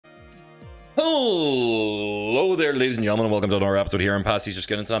Hello there, ladies and gentlemen. Welcome to another episode here on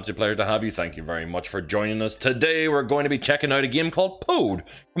PasticheofSkin. It's an absolute pleasure to have you. Thank you very much for joining us. Today, we're going to be checking out a game called Pode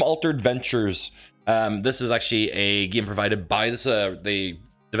from Altered Ventures. This is actually a game provided by the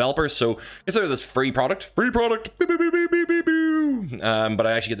developers, so consider this free product. But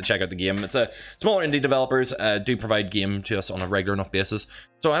I actually get to check out the game. It's a smaller indie developers do provide game to us on a regular enough basis,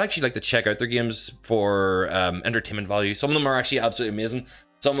 so I'd actually like to check out their games for entertainment value. Some of them are actually absolutely amazing.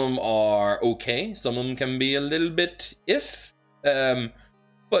 Some of them are okay. Some of them can be a little bit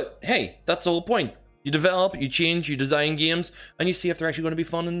but hey, that's the whole point. You develop, you change, you design games, and you see if they're actually going to be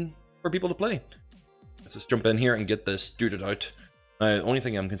fun and for people to play. Let's just jump in here and get this stewed out. The only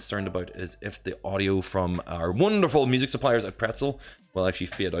thing I'm concerned about is if the audio from our wonderful music suppliers at Pretzel will actually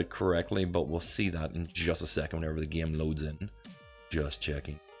fade out correctly, but we'll see that in just a second whenever the game loads in. Just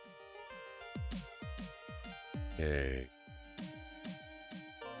checking. Okay.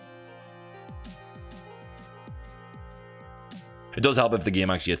 It does help if the game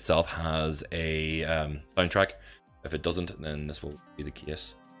actually itself has a soundtrack. If it doesn't, then this will be the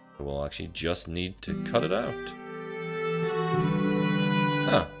case. So we'll actually just need to cut it out.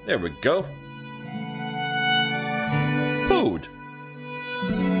 Ah, there we go. Pode.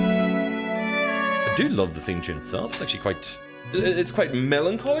 I do love the theme tune itself. It's actually quite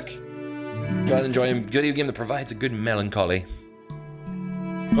melancholic. Try and enjoy a video game that provides a good melancholy.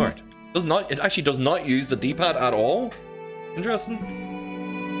 Alright. It actually does not use the D-pad at all. Interesting.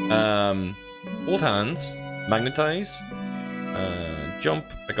 Hold hands, magnetize, jump,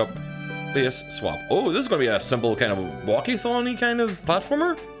 pick up, place, swap. Oh, this is going to be a simple kind of walkie-thon-y kind of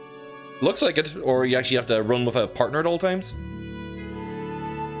platformer. Looks like it, or you actually have to run with a partner at all times.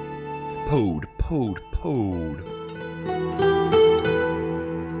 Pode.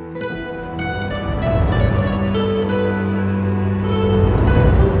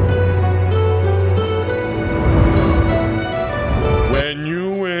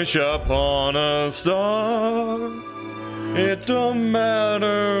 Wish upon a star, it don't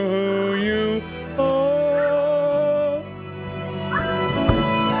matter who you are.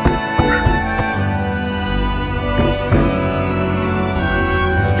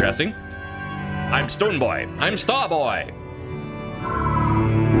 Interesting. I'm Stone Boy. I'm Star Boy.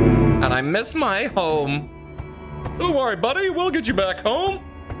 And I miss my home. Don't worry, buddy. We'll get you back home.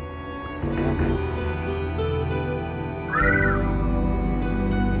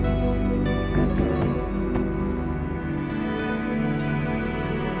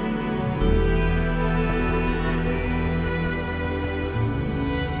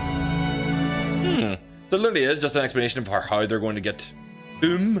 So it literally is just an explanation of how they're going to get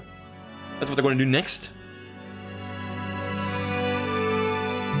boom. That's what they're going to do next.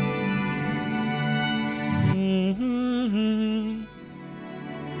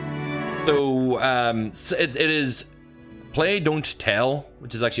 So it is play, don't tell,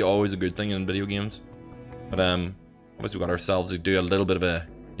 which is actually always a good thing in video games. But obviously we got ourselves to do a little bit of a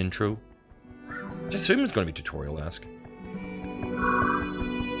intro. Which I assume is going to be tutorial-esque.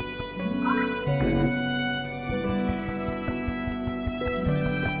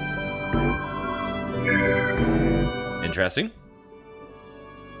 Interesting.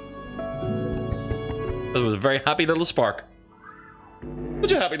 That was a very happy little spark.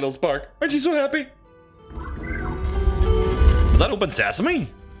 Such a happy little spark. Aren't you so happy? Was that Open Sesame?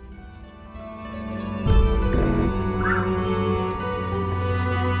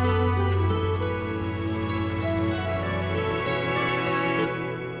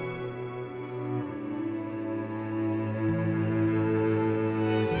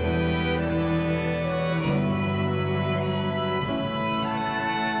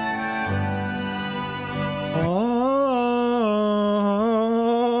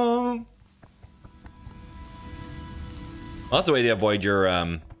 Well, that's the way to avoid your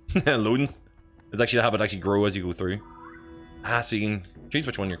loading. Is actually to have it actually grow as you go through. So you can choose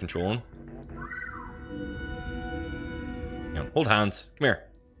which one you're controlling. Hold hands. Come here.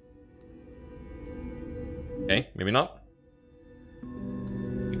 Okay, maybe not.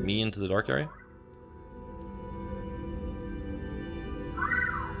 Take me into the dark area.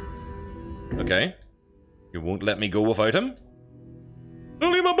 Okay. You won't let me go without him?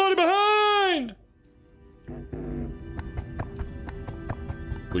 Don't leave my body behind!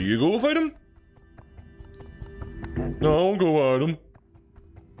 Will you go without him? No, I won't go without him.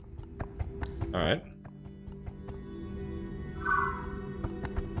 Alright.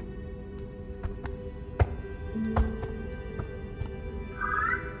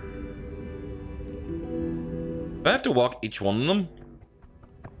 Do I have to walk each one of them?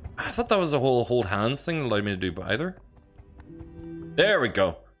 I thought that was a whole hold hands thing that allowed me to do either. There we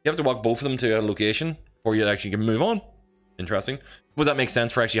go. You have to walk both of them to a location before you actually can move on. Interesting. Would that make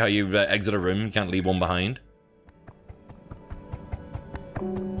sense for actually how you exit a room? You can't leave one behind.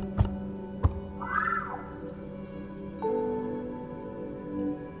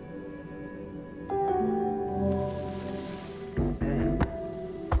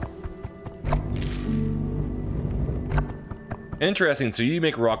 Interesting. So you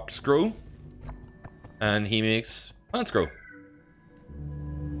make rocks grow, and he makes plants grow.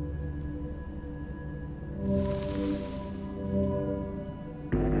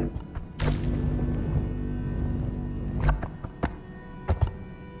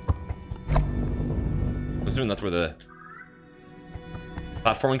 I'm assuming that's where the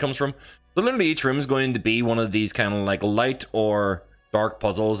platforming comes from. So literally each room is going to be one of these kind of like light or dark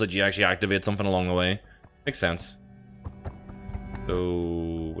puzzles that you actually activate something along the way. Makes sense.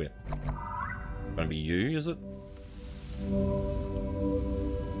 So, wait. It's gonna be you, is it?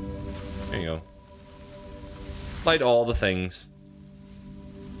 There you go. Light all the things.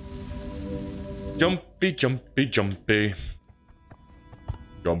 Jumpy, jumpy, jumpy.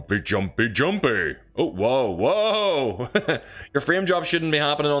 Jumpy, jumpy, jumpy. Oh, whoa, whoa. Your frame drop shouldn't be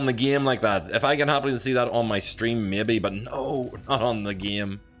happening on the game like that. If I can happen to see that on my stream, maybe, but no, not on the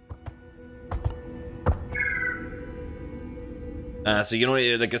game. So you know,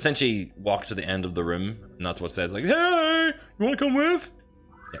 like essentially walk to the end of the room, and that's what it says, like, hey, you want to come with?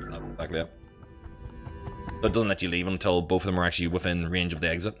 Yeah, that's exactly it. So it doesn't let you leave until both of them are actually within range of the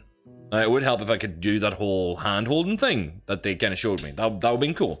exit. It would help if I could do that whole hand-holding thing that they kind of showed me. That would have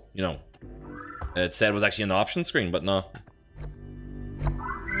been cool, you know. It said it was actually in the options screen, but no.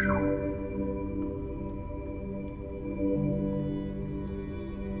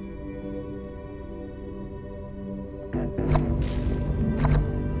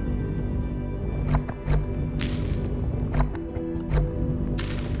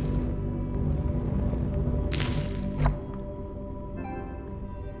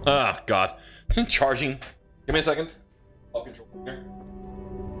 Ah, God. Charging. Give me a second. I'll control here.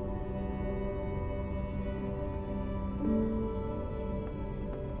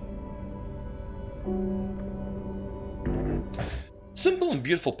 Simple and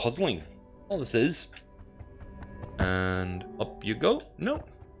beautiful puzzling. All this is. And up you go. No.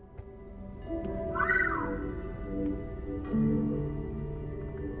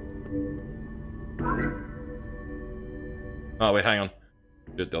 Oh, wait, hang on.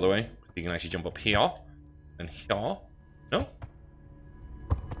 Do it the other way. You can actually jump up here. And here. No?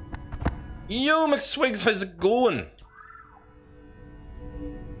 Yo, McSwigs, how's it going?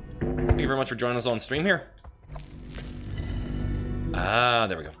 Thank you very much for joining us on stream here. Ah,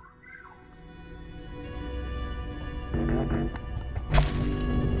 there we go.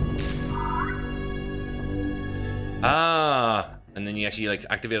 Ah, and then you actually like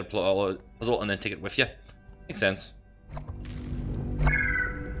activate a puzzle and then take it with you. Makes sense.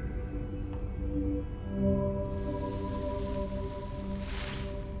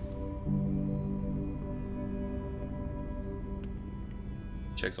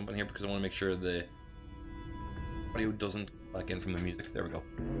 Check something here because I want to make sure the audio doesn't back in from the music. There we go.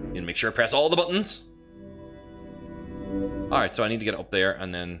 And make sure I press all the buttons. Alright, so I need to get up there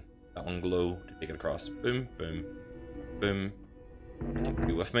and then that one glow to take it across. Boom, boom, boom. Take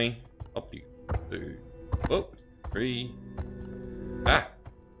you with me. Up you. 2. Oh, 3. Ah!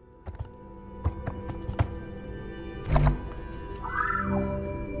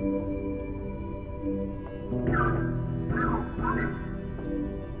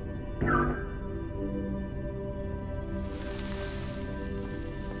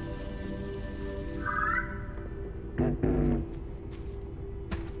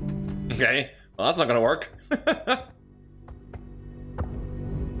 Okay, well that's not gonna work.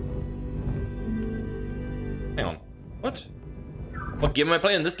 Hang on, what? What game am I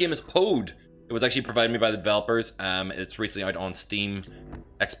playing? This game is Pode. It was actually provided me by the developers. It's recently out on Steam,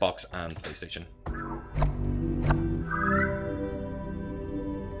 Xbox, and PlayStation.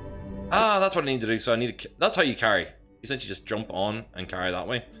 Ah, that's what I need to do. So I need to. That's how you carry. You essentially just jump on and carry that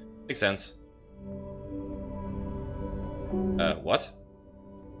way. Makes sense. What?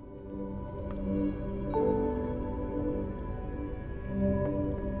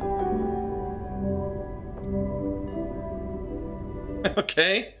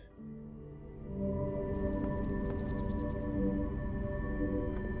 Okay.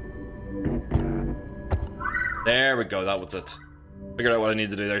 There we go, that was it. Figured out what I need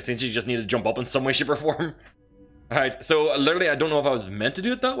to do there. Since you just need to jump up in some way, shape, or form. Alright, so literally I don't know if I was meant to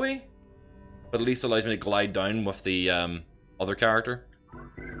do it that way, but at least it allows me to glide down with the other character.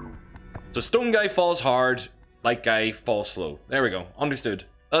 So stone guy falls hard, light guy falls slow. There we go, understood.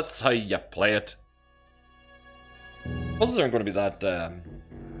 That's how you play it. Puzzles aren't going to be that.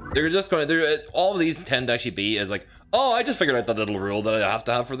 They're just going to. All of these tend to actually be is like, oh, I just figured out that little rule that I have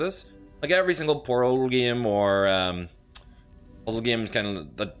to have for this. Like every single Portal game or puzzle game kind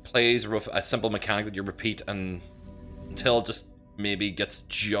of that plays a simple mechanic that you repeat and until it just maybe gets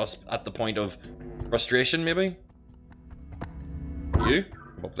just at the point of frustration, maybe. You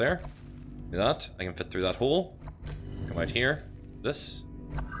come up there, do that. I can fit through that hole. Come out here. This.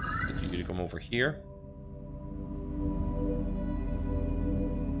 Get you to come over here.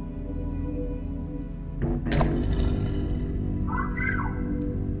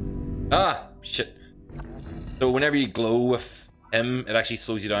 Ah, shit. So whenever you glow with him, it actually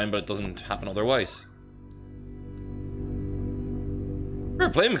slows you down, but it doesn't happen otherwise. We're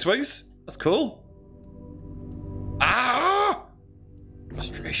playing McSwigs. That's cool. Ah!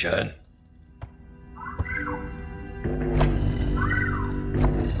 Frustration.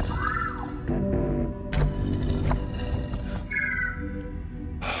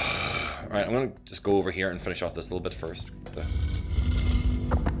 Alright, I'm gonna just go over here and finish off this a little bit first.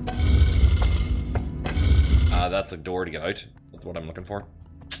 That's a door to get out. That's what I'm looking for.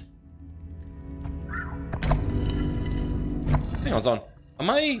 Hang on. Am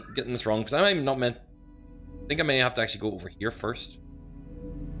I getting this wrong? Because I might not meant. I think I may have to actually go over here first.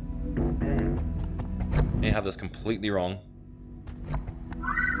 May have this completely wrong.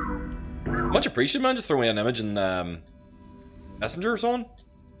 Much appreciated, man. Just throw away an image in Messenger or so on.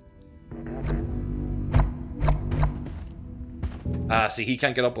 See, he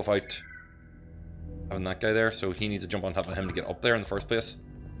can't get up without having that guy there, so he needs to jump on top of him to get up there in the first place.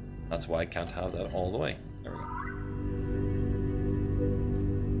 That's why I can't have that all the way. There we go.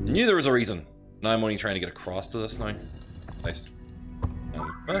 I knew there was a reason. Now I'm only trying to get across to this now. Nice.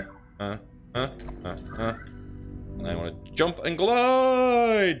 And I want to jump and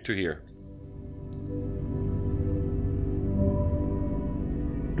glide to here.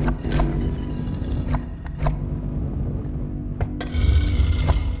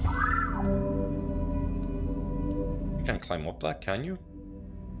 You can't climb up that, can you?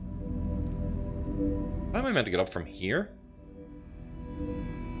 How am I meant to get up from here?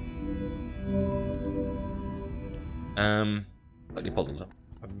 Slightly puzzled.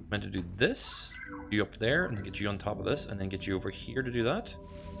 I'm meant to do this, you up there, and then get you on top of this, and then get you over here to do that.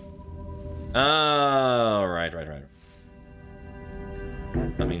 Oh, right.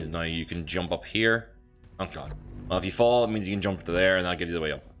 That means now you can jump up here. Oh god. Well, if you fall, it means you can jump to there, and that'll get you the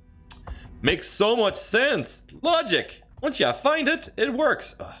way up. Makes so much sense! Logic! Once you find it, it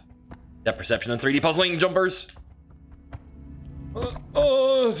works! Ugh. Depth perception and 3D puzzling jumpers!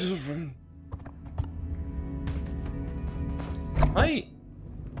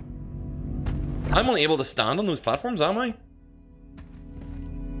 I'm only able to stand on those platforms, am I?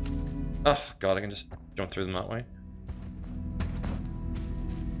 Oh god, I can just jump through them that way.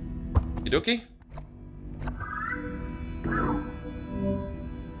 Okie dokie.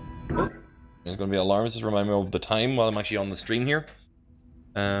 Oh, there's gonna be alarms. Just remind me of the time while I'm actually on the stream here.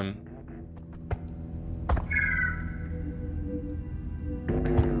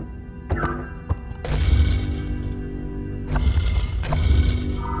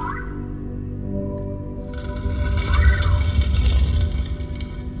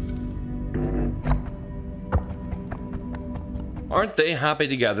 Aren't they happy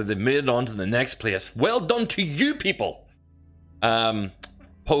together? They've made it on to the next place. Well done to you people.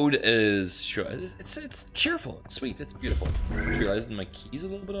 Pode is sure it's cheerful, it's sweet, it's beautiful. I realized my key's a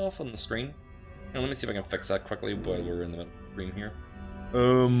little bit off on the screen. Now, let me see if I can fix that quickly while we're in the screen here.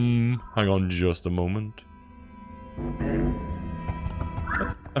 Hang on just a moment.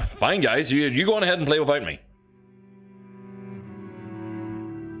 Fine guys, you go on ahead and play without me.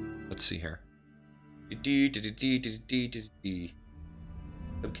 Let's see here.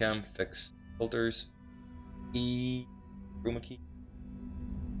 Webcam, fix filters, chroma key.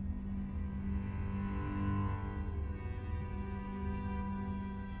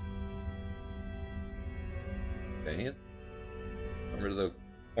 Okay, get rid of the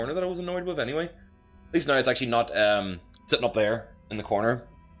corner that I was annoyed with anyway. At least now it's actually not sitting up there in the corner,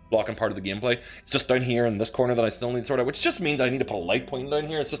 blocking part of the gameplay. It's just down here in this corner that I still need to sort out, which just means I need to put a light pointing down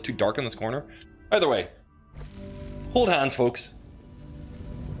here. It's just too dark in this corner. Either way, hold hands, folks.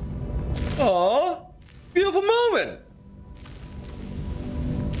 Aww, beautiful moment.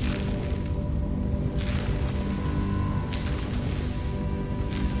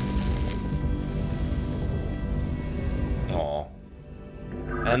 Aww.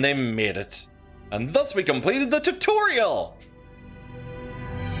 And they made it. And thus we completed the tutorial.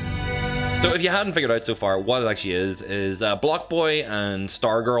 So if you hadn't figured out so far, what it actually is Block Boy and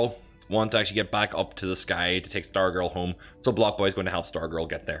Stargirl want to actually get back up to the sky to take Stargirl home. So Block Boy is going to help Stargirl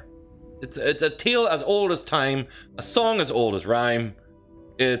get there. It's a tale as old as time, a song as old as rhyme.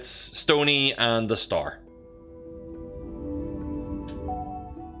 It's Stony and the Star.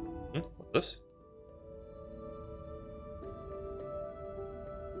 What's this?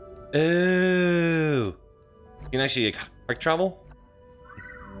 Oh, you can actually quick travel.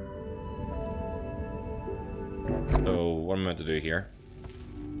 So what am I meant to do here?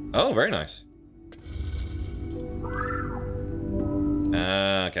 Oh, very nice.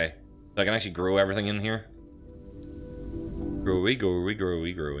 Okay. So I can actually grow everything in here. Growy, growy,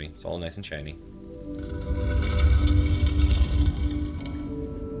 growy, growy. It's all nice and shiny.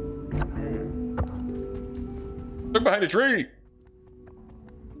 Look behind a tree!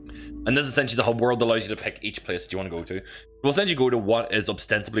 And this is essentially the hub world that allows you to pick each place that you want to go to. We'll essentially go to what is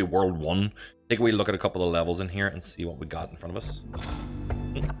ostensibly World 1. Take a wee look at a couple of levels in here and see what we got in front of us.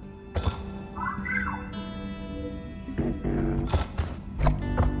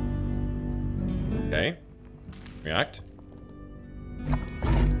 Okay. React.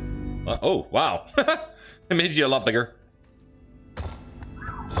 Oh, wow. It made you a lot bigger.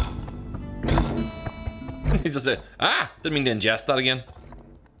 He's just a... Ah! Didn't mean to ingest that again.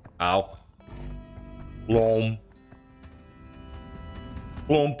 Ow. Blom.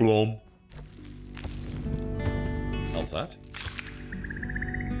 Blom, blom. How's that?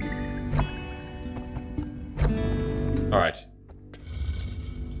 Alright.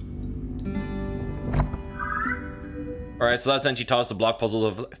 Alright, so that's essentially taught us the block puzzle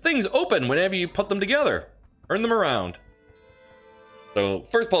of things open whenever you put them together. Turn them around. So,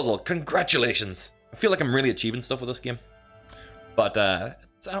 first puzzle, congratulations. I feel like I'm really achieving stuff with this game. But, I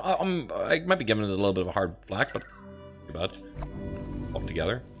might be giving it a little bit of a hard flack, but it's too bad. All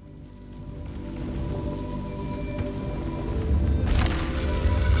together.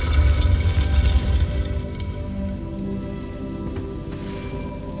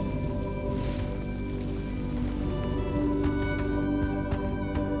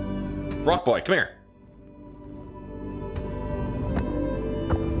 Rock Boy, come here.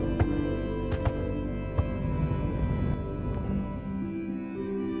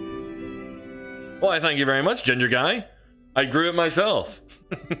 Why, thank you very much, Ginger Guy. I grew it myself.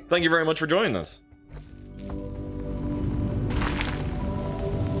 Thank you very much for joining us.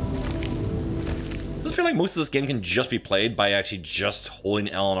 I just feel like most of this game can just be played by actually just holding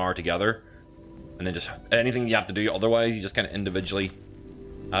L and R together. And then just anything you have to do otherwise, you just kind of individually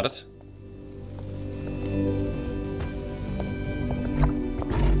add it.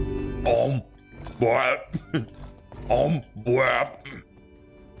 What? What? Whap.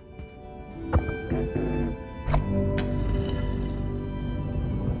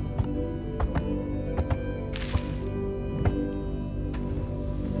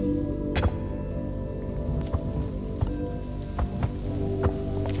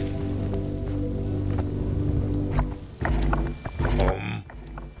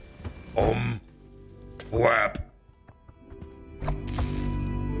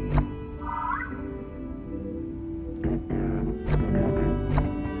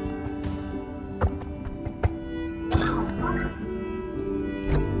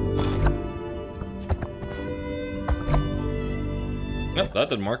 Nope, that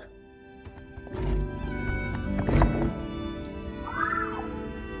didn't work.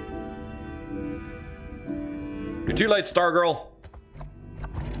 You're too late, Stargirl.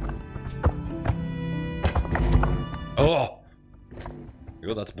 Oh! Here we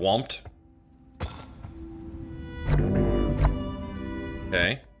go, that's whomped.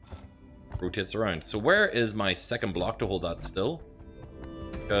 Okay. Rotates around. So where is my second block to hold that still?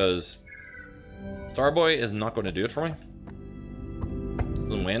 Because Starboy is not going to do it for me.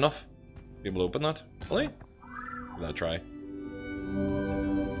 Doesn't weigh enough to be able to open that. Really? Give that a try.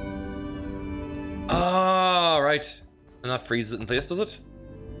 Ah, right. And that freezes it in place, does it?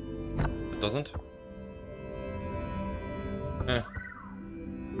 It doesn't. Eh.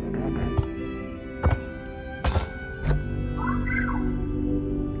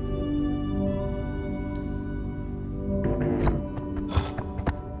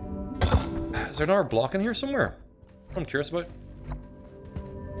 Is there another block in here somewhere? I'm curious about.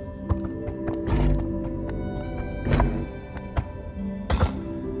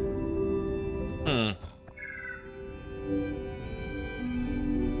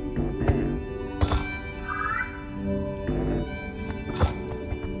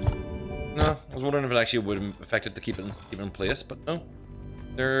 If it actually would affect it to keep it in place, but no,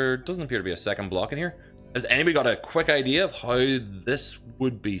 there doesn't appear to be a second block in here. Has anybody got a quick idea of how this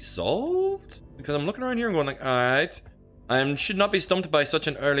would be solved? confused because I'm looking around here and going like, alright, I should not be stumped by such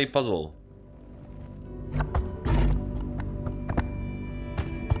an early puzzle.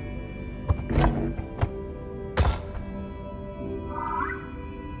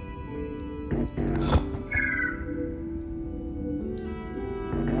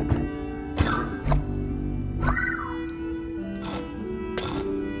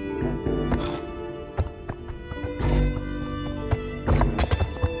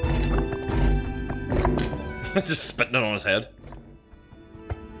 Just spitting it on his head.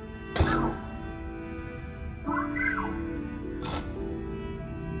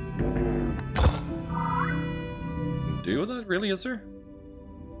 Do with that, really, is there?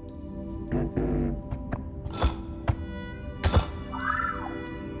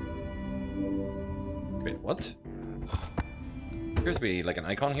 Wait, what? Appears to be like an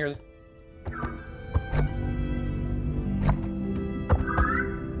icon here.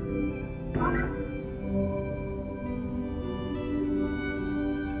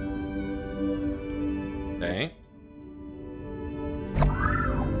 Okay.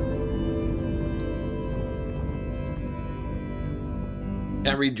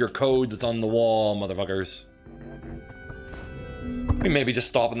 Can't read your code that's on the wall, motherfuckers. We may be just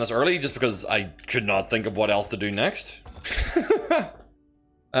stopping this early just because I could not think of what else to do next.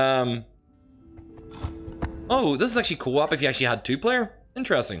 Oh, this is actually co-op if you actually had 2-player.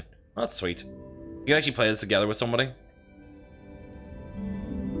 Interesting. That's sweet. You can actually play this together with somebody.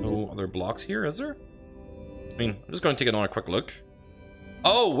 No other blocks here, is there? I mean, I'm just going to take another quick look.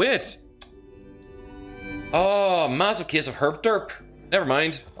 Oh, wait! Oh, massive case of herb derp. Never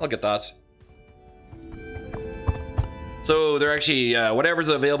mind, I'll get that. So they're actually, whatever's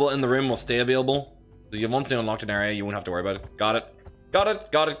available in the room will stay available. So you once you unlocked an area, you won't have to worry about it. Got it. Got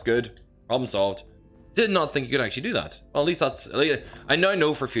it. Got it. Good. Problem solved. Did not think you could actually do that. Well, at least that's... I now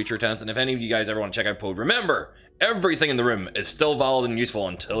know for future tense, and if any of you guys ever want to check out Pode, remember, everything in the room is still valid and useful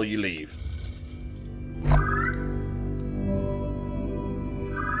until you leave.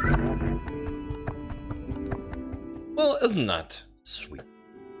 Well, isn't that sweet?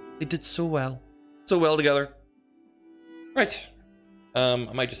 They did so well. So well together. Right. I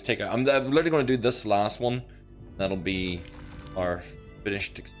might just take a... I'm literally going to do this last one. That'll be our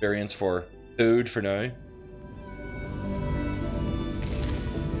finished experience for food for now.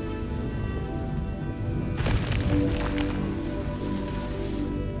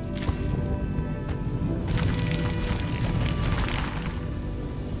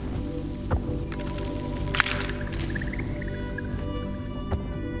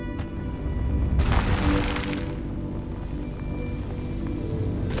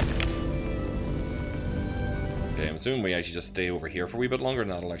 Soon we actually just stay over here for a wee bit longer,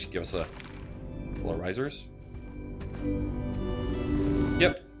 and that'll actually give us a couple of risers.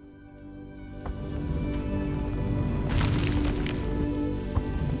 Yep.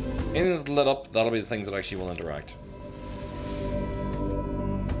 Anything that's lit up, that'll be the things that actually will interact.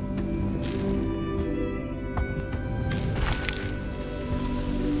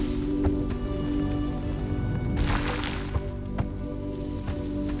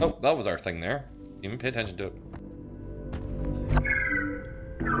 Oh, that was our thing there. Didn't even pay attention to it.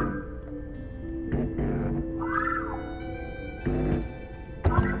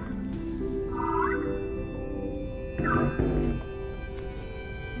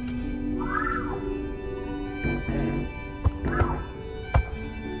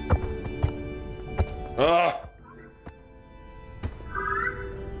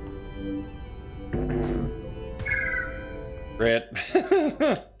 Great.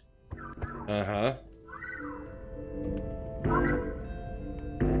 Uh-huh.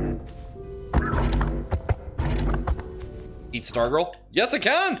 Eat Stargirl? Yes, I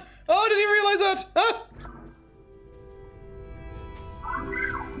can! Oh, I didn't even realize that! Ah!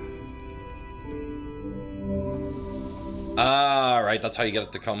 Ah, right, that's how you get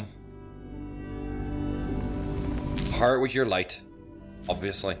it to come. Heart with your light.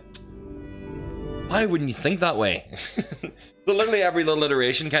 Obviously. Why wouldn't you think that way? So literally every little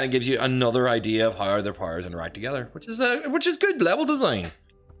iteration kind of gives you another idea of how their powers interact together, which is good level design.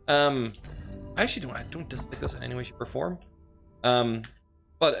 I don't dislike this in any way, shape, or form.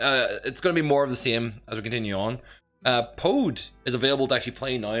 But it's going to be more of the same as we continue on. Pode is available to actually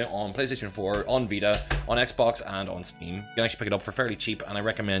play now on PlayStation 4, on Vita, on Xbox, and on Steam. You can actually pick it up for fairly cheap, and I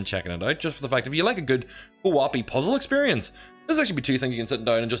recommend checking it out just for the fact if you like a good co-op puzzle experience. This actually be two things you can sit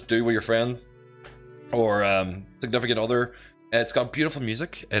down and just do with your friend or significant other. It's got beautiful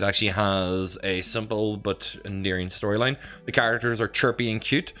music. It actually has a simple but endearing storyline. The characters are chirpy and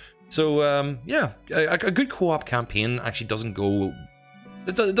cute. So yeah, a good co-op campaign actually doesn't go...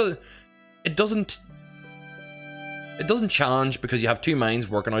 it doesn't challenge because you have two minds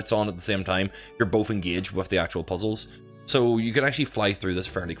working out on at the same time. You're both engaged with the actual puzzles. So you can actually fly through this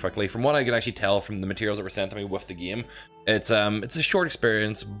fairly quickly. From what I could actually tell from the materials that were sent to me with the game, it's a short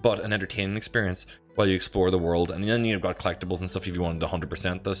experience, but an entertaining experience while you explore the world. And then you've got collectibles and stuff if you wanted to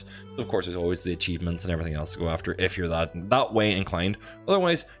 100% this. Of course, there's always the achievements and everything else to go after if you're that way inclined.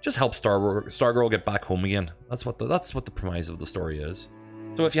 Otherwise, just help Stargirl get back home again. That's what the premise of the story is.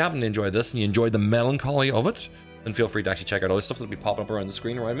 So if you happen to enjoy this and you enjoyed the melancholy of it, then feel free to actually check out other stuff that'll be popping up around the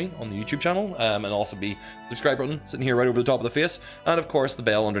screen around me on the YouTube channel, and also be the subscribe button sitting here right over the top of the face, and of course the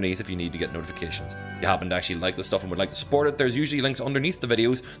bell underneath if you need to get notifications. If you happen to actually like the stuff and would like to support it, there's usually links underneath the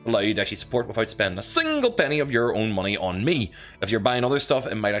videos that allow you to actually support without spending a single penny of your own money on me. If you're buying other stuff,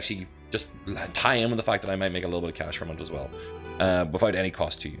 it might actually just tie in with the fact that I might make a little bit of cash from it as well, without any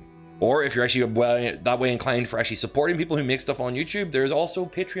cost to you. Or if you're actually that way inclined for actually supporting people who make stuff on YouTube, there's also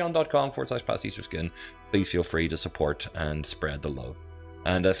patreon.com/PasticheofSkin. Please feel free to support and spread the love.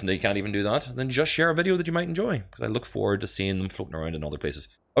 And if you can't even do that, then just share a video that you might enjoy, because I look forward to seeing them floating around in other places.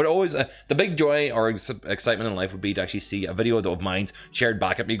 I would always, the big joy or excitement in life would be to actually see a video of mine shared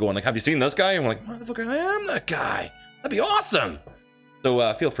back at me going like, have you seen this guy? And I'm like, motherfucker, I am that guy. That'd be awesome.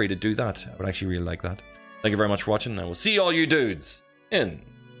 So feel free to do that. I would actually really like that. Thank you very much for watching, and we'll see all you dudes in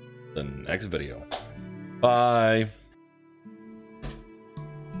the next video. Bye.